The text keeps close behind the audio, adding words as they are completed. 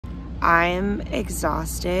I'm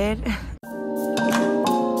exhausted.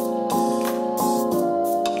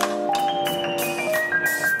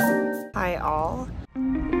 Hi all.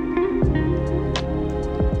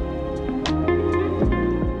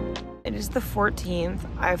 It is the 14th.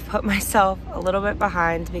 I've put myself a little bit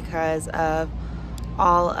behind because of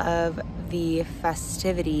all of the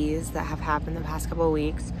festivities that have happened the past couple of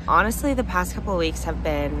weeks. Honestly, the past couple of weeks have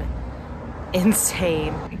been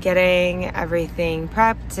insane. Getting everything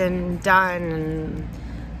prepped and done and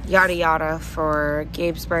yada yada for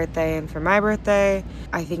Gabe's birthday and for my birthday.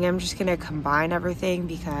 I think I'm just gonna combine everything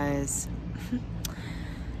because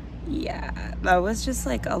yeah, that was just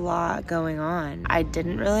like a lot going on. I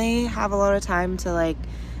didn't really have a lot of time to like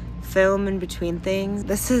film in between things.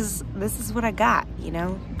 This is what I got, you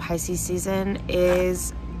know? Pisces season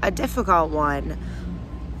is a difficult one.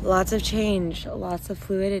 Lots of change, lots of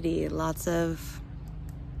fluidity, lots of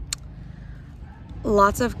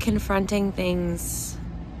confronting things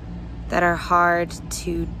that are hard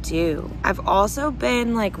to do. I've also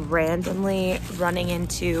been like randomly running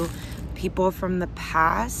into people from the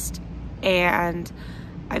past, and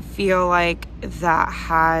I feel like that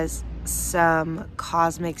has some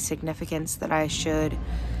cosmic significance that I should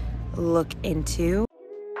look into.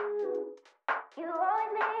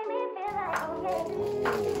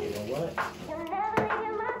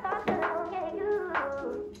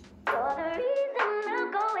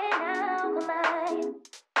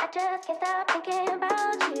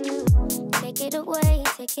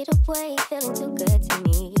 Take it away, feeling too good to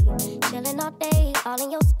me. Chilling all day, all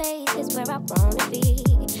in your space is where I wanna be.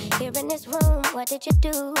 Here in this room, what did you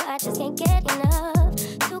do? I just can't get enough.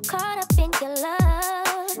 Too caught up in your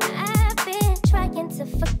love. I've been trying to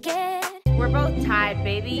forget. We're both tied,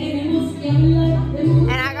 baby.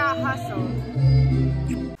 And I got hustled.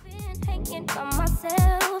 Been hanging by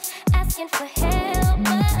myself, asking for help,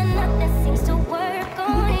 but nothing seems to work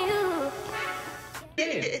on you.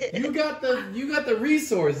 You got the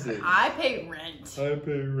resources. I pay rent. I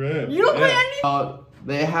pay rent. You don't pay any.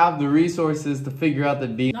 They have the resources to figure out the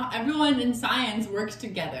deal. Not everyone in science works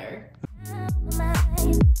together.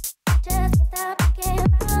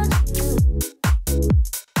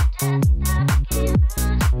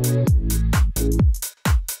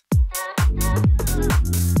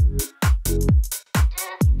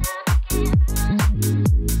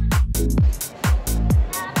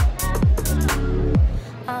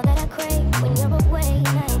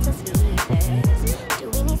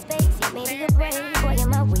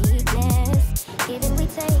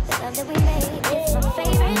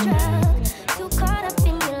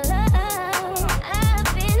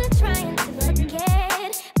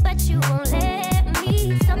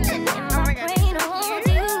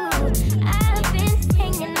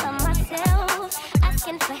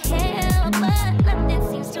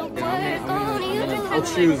 I'll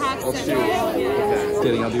choose. Okay.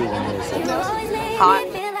 Kidding, I'll do one more second. Hot.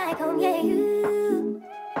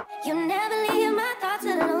 You never leave my thoughts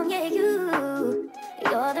alone, yeah, you.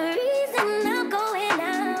 You're the reason I'm going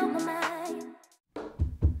out my mind.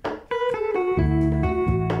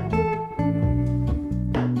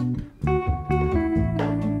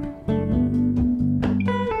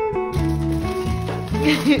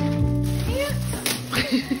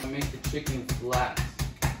 Make the chicken flat.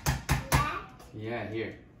 Yeah,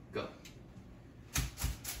 here. Go.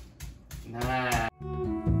 Nice.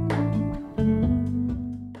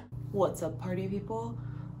 What's up, party people?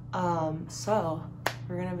 So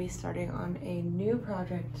we're gonna be starting on a new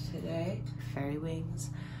project today, fairy wings.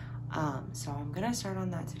 So I'm gonna start on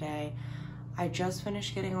that today. I just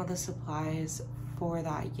finished getting all the supplies for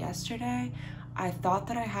that yesterday. I thought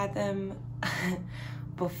that I had them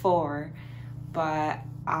before, but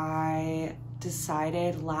I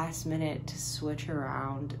decided last minute to switch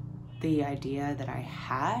around the idea that I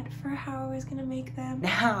had for how I was gonna make them.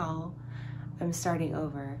 Now I'm starting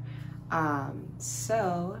over.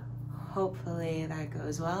 So hopefully that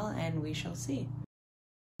goes well and we shall see.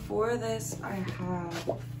 For this, I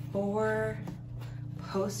have 4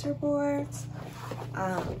 poster boards,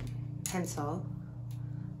 pencil,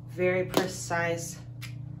 very precise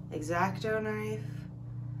X-Acto knife.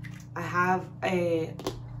 I have a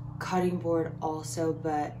cutting board also,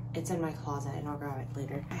 but it's in my closet and I'll grab it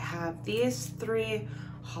later. I have these 3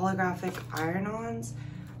 holographic iron-ons.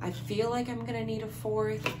 I feel like I'm gonna need a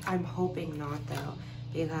 4th. I'm hoping not though,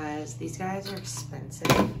 because these guys are expensive.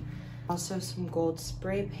 Also some gold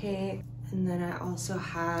spray paint, and then I also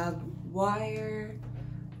have wire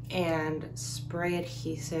and spray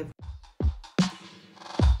adhesive.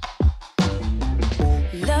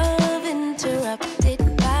 Love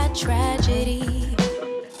interrupted by tragedy.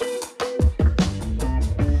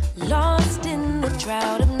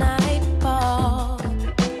 shroud of nightfall,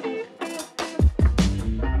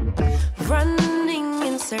 running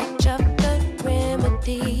in search of the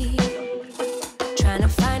remedy, trying to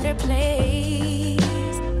find her place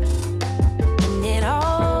in it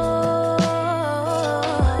all,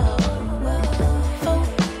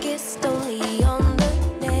 focused only on the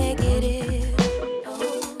negative.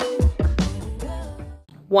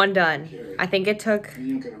 One done. I think it took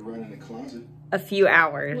a few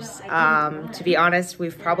hours. To be honest,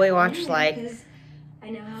 we've probably watched like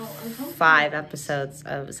 5 episodes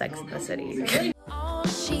of Sex and the City. All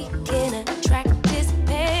she can attract is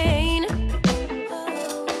pain.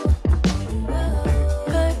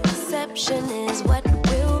 Perception is what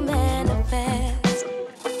will manifest.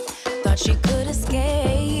 Thought she could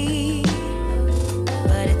escape,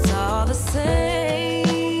 but it's all the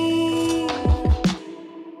same.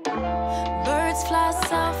 Birds fly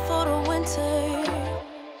south for the winter,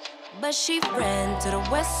 but she ran to the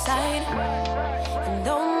west side. And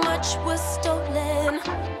though much was stolen,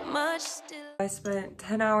 much still. I spent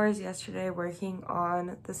 10 hours yesterday working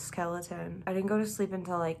on the skeleton. I didn't go to sleep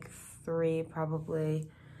until like 3 probably.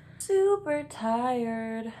 Super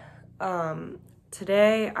tired.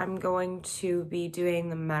 Today I'm going to be doing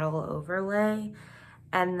the metal overlay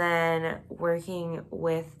and then working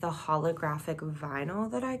with the holographic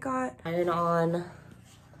vinyl that I got. Iron on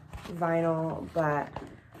vinyl, but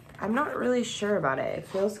I'm not really sure about it. It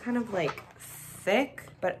feels kind of like thick,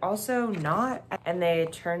 but also not. And they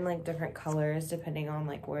turn like different colors depending on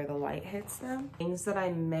like where the light hits them. Things that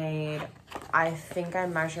I made, I think I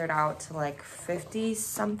measured out to like 50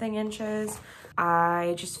 something inches.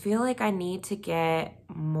 I just feel like I need to get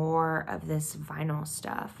more of this vinyl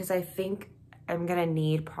stuff because I think I'm gonna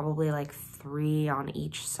need probably like 3 on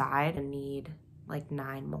each side and need like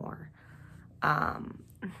 9 more. And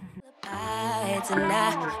I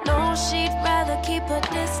know she'd rather keep her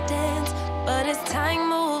distance, but as time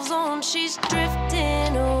moves on, she's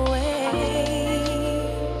drifting away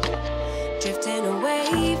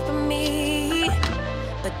from me.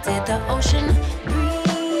 But did the ocean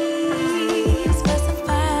breeze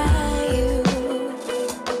specify you?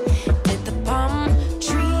 Did the palm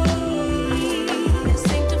trees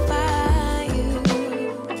sanctify you?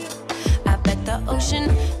 I bet the ocean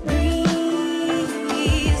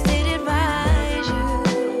breeze did advise you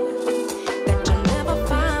that you'll never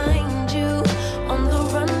find you on the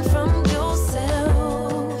run from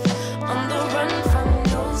yourself, on the run from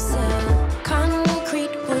yourself.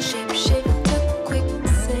 Concrete will shape to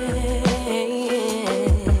quicksand,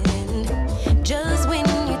 just when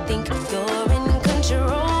you think you're in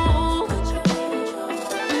control.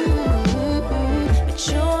 But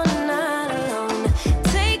you're not alone.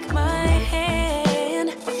 Take my hand.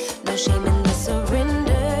 No shame in the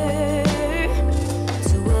surrender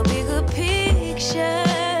to a bigger picture.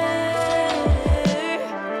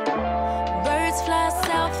 Birds fly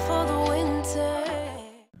south for the winter.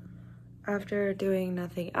 After doing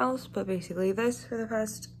nothing else but basically this for the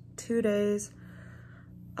past 2 days,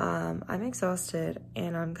 I'm exhausted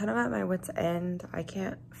and I'm kind of at my wit's end. I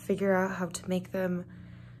can't figure out how to make them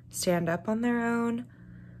stand up on their own.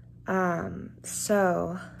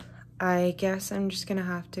 So I guess I'm just gonna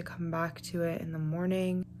have to come back to it in the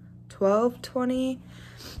morning. 12:20.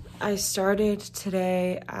 I started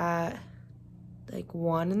today at like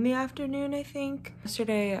 1 in the afternoon, I think.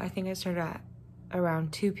 Yesterday, I think I started at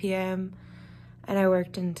around 2 p.m. and I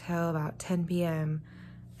worked until about 10 p.m.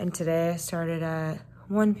 And today I started at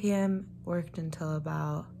 1 p.m., worked until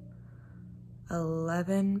about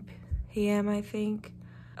 11 p.m., I think.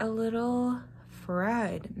 A little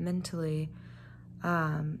fried mentally.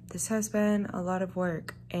 This has been a lot of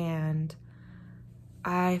work and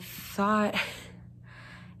I thought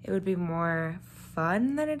it would be more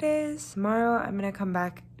fun than it is. Tomorrow I'm gonna come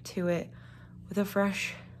back to it with a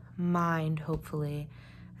fresh mind, hopefully,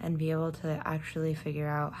 and be able to actually figure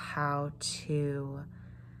out how to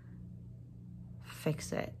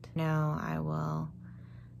fix it. Now I will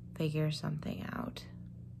figure something out.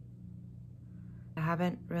 I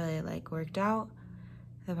haven't really like worked out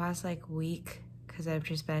the past like week because I've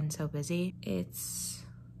just been so busy. It's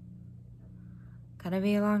gonna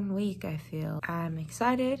be a long week, I feel. I'm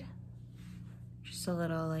excited, just a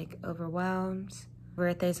little like overwhelmed.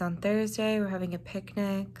 Birthday's on Thursday, we're having a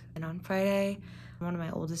picnic, and on Friday, one of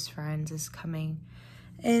my oldest friends is coming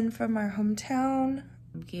in from our hometown.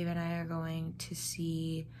 Gabe and I are going to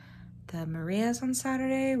see the Marias on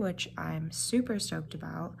Saturday, which I'm super stoked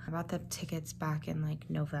about. I bought the tickets back in like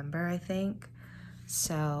November, I think.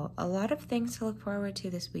 So a lot of things to look forward to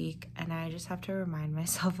this week, and I just have to remind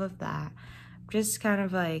myself of that. I'm just kind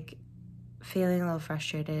of like feeling a little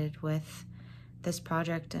frustrated with this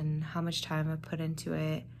project and how much time I put into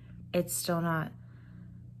it, it's still not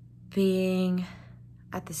being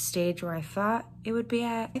at the stage where I thought it would be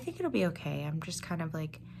at. I think it'll be okay. I'm just kind of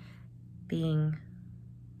like being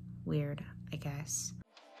weird, I guess.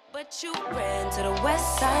 But you ran to the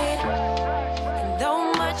west side, and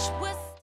though much was